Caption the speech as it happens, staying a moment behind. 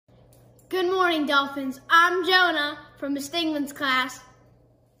Good morning, Dolphins. I'm Jonah from Miss Stingman's class.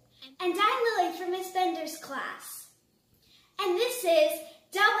 And I'm Lily from Miss Bender's class. And this is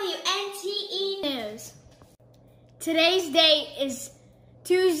WNTE News. Today's date is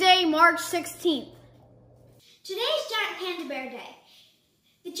Tuesday, March 16th. Today's Giant Panda Bear Day.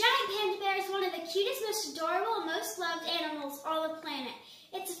 The giant panda bear is one of the cutest, most adorable, and most loved animals on the planet.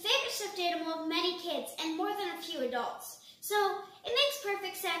 It's a favorite stuffed animal of many kids and more than a few adults. So it makes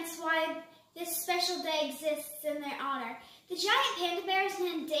perfect sense why this special day exists in their honor. The giant panda bear is an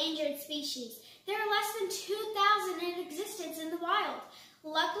endangered species. There are less than 2,000 in existence in the wild.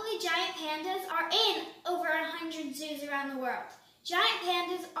 Luckily, giant pandas are in over 100 zoos around the world. Giant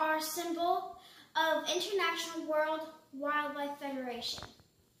pandas are a symbol of International World Wildlife Federation.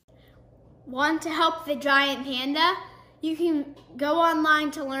 Want to help the giant panda? You can go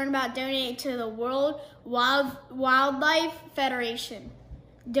online to learn about donating to the World Wildlife Federation.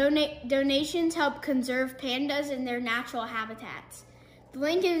 Donations help conserve pandas in their natural habitats. The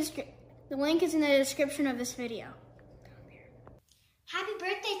link is in the description of this video. Happy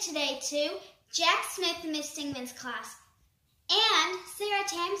birthday today to Jack Smith in Miss Stingman's class and Sarah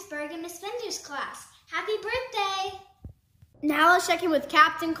Tamsberg in Miss Bender's class. Happy birthday! Now let's check in with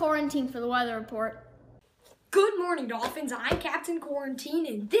Captain Quarantine for the weather report. Good morning, Dolphins. I'm Captain Quarantine,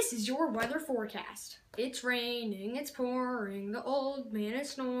 and this is your weather forecast. It's raining, it's pouring, the old man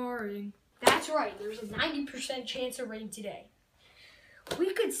is snoring. That's right, there's a 90% chance of rain today.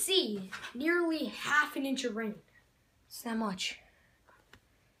 We could see nearly half an inch of rain. It's that much.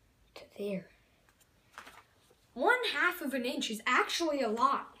 To there. 1/2 of an inch is actually a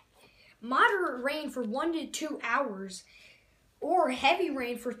lot. Moderate rain for 1 to 2 hours or heavy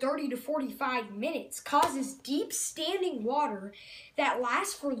rain for 30 to 45 minutes causes deep standing water that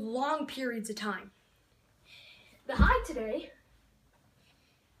lasts for long periods of time. The high today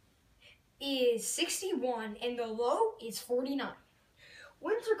is 61 and the low is 49.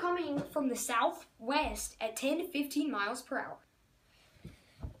 Winds are coming from the southwest at 10 to 15 miles per hour.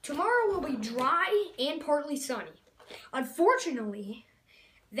 Tomorrow will be dry and partly sunny. Unfortunately,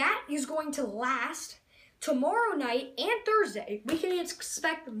 that is going to last tomorrow night and Thursday. We can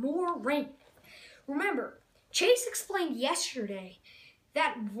expect more rain. Remember, Chase explained yesterday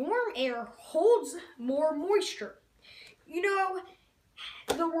that warm air holds more moisture. You know,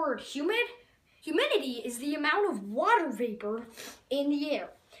 the word humid? Humidity is the amount of water vapor in the air.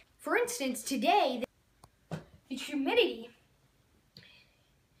 For instance, today, the humidity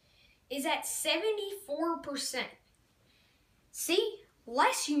is at 74%. See,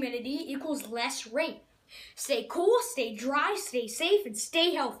 less humidity equals less rain. Stay cool, stay dry, stay safe, and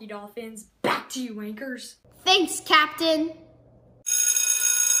stay healthy, Dolphins. Back to you, anchors. Thanks, Captain.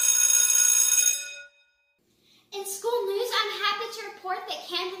 In school news, I'm happy to report that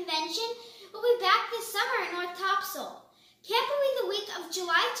Camp Invention will be back this summer in North Topsail. Camp will be the week of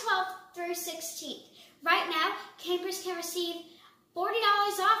July 12th through 16th. Right now, campers can receive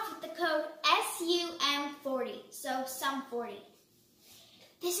 $40 off with the code SUM40, so SUM40.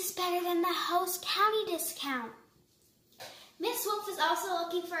 This is better than the host county discount. Miss Wolf is also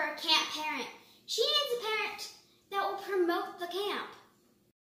looking for a camp parent. She needs a parent that will promote the camp.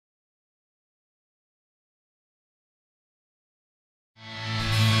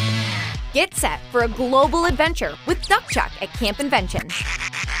 Get set for a global adventure with Duck Chuck at Camp Invention.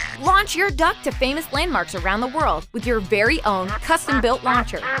 Launch your duck to famous landmarks around the world with your very own custom-built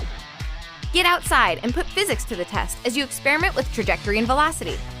launcher. Get outside and put physics to the test as you experiment with trajectory and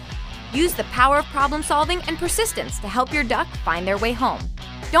velocity. Use the power of problem solving and persistence to help your duck find their way home.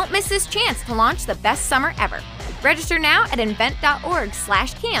 Don't miss this chance to launch the best summer ever. Register now at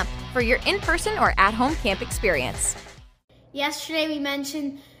invent.org/camp for your in-person or at-home camp experience. Yesterday we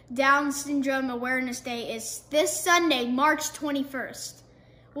mentioned Down Syndrome Awareness Day is this Sunday, March 21st.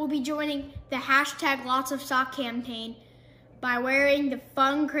 We'll be joining the #LotsOfSock campaign by wearing the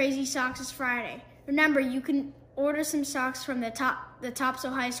Fun Crazy Socks this Friday. Remember, you can order some socks from the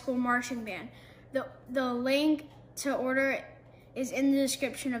Topsail High School Marching Band. The link to order is in the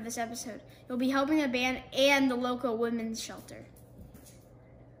description of this episode. You'll be helping the band and the local women's shelter.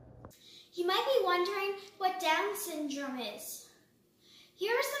 You might be wondering what Down syndrome is.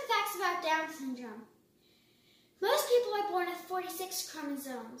 Here are some facts about Down syndrome. Most people are born with 46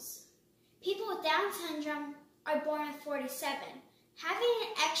 chromosomes. People with Down syndrome are born with 47. Having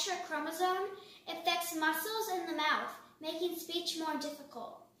an extra chromosome affects muscles in the mouth, making speech more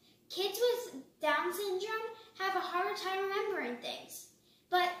difficult. Kids with Down syndrome have a harder time remembering things,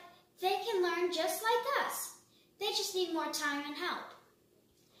 but they can learn just like us. They just need more time and help.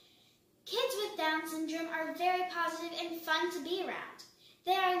 Kids with Down syndrome are very positive and fun to be around.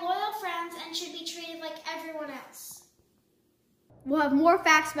 They are loyal friends and should be treated like everyone else. We'll have more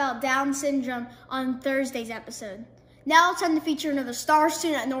facts about Down syndrome on Thursday's episode. Now it's time to feature another star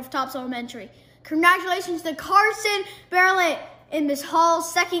student at North Tops Elementary. Congratulations to Carson Bartlett in Miss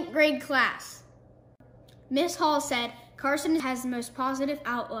Hall's second grade class. Miss Hall said, Carson has the most positive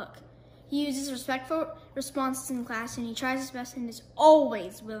outlook. He uses respectful responses in class and he tries his best and is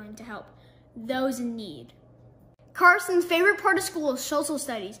always willing to help those in need. Carson's favorite part of school is social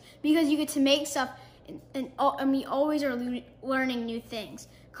studies because you get to make stuff and we always are learning new things.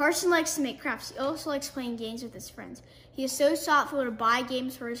 Carson likes to make crafts. He also likes playing games with his friends. He is so thoughtful to buy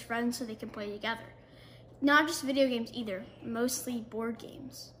games for his friends so they can play together. Not just video games either, mostly board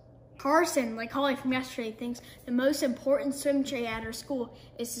games. Carson, like Holly from yesterday, thinks the most important swim trait at our school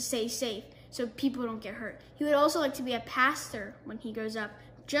is to stay safe so people don't get hurt. He would also like to be a pastor when he grows up,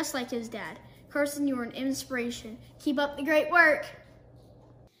 just like his dad. Carson, you are an inspiration. Keep up the great work.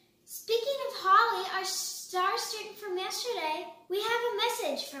 Speaking of Holly, our star student from yesterday, we have a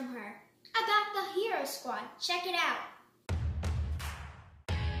message from her about the Hero Squad. Check it out.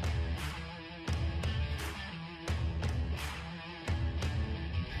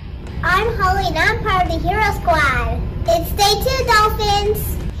 I'm Holly and I'm part of the Hero Squad. It's day 2,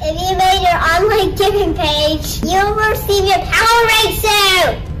 Dolphins. If you made your online giving page, you'll receive your Powerade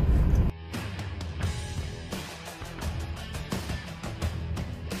suit.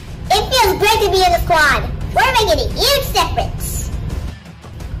 It feels great to be in the squad. We're making a huge difference.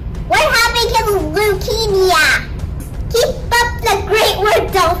 We're helping kids with leukemia. Keep up the great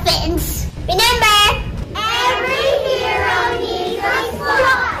work, Dolphins. Remember, every hero needs a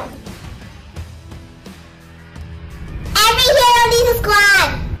squad. Every hero needs a squad.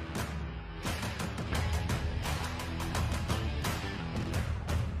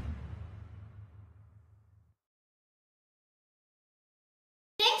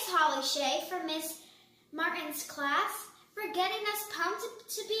 Thanks, Holly Shea from Miss Martin's class for getting us pumped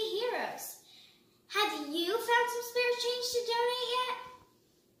to be heroes. Have you found some spare change to donate yet?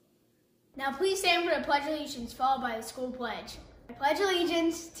 Now please stand for the Pledge of Allegiance, followed by the school pledge. I pledge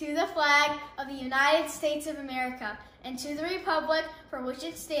allegiance to the flag of the United States of America and to the republic for which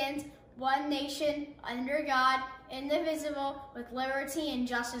it stands, one nation, under God, indivisible, with liberty and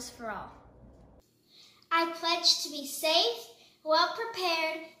justice for all. I pledge to be safe,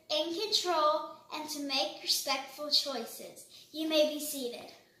 well-prepared, in control, and to make respectful choices. You may be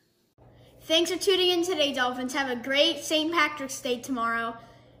seated. Thanks for tuning in today, Dolphins. Have a great St. Patrick's Day tomorrow.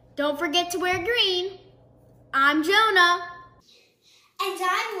 Don't forget to wear green. I'm Jonah. And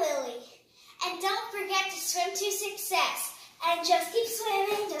I'm Lily. And don't forget to swim to success. And just keep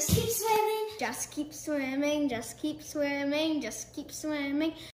swimming, just keep swimming. Just keep swimming, just keep swimming, just keep swimming.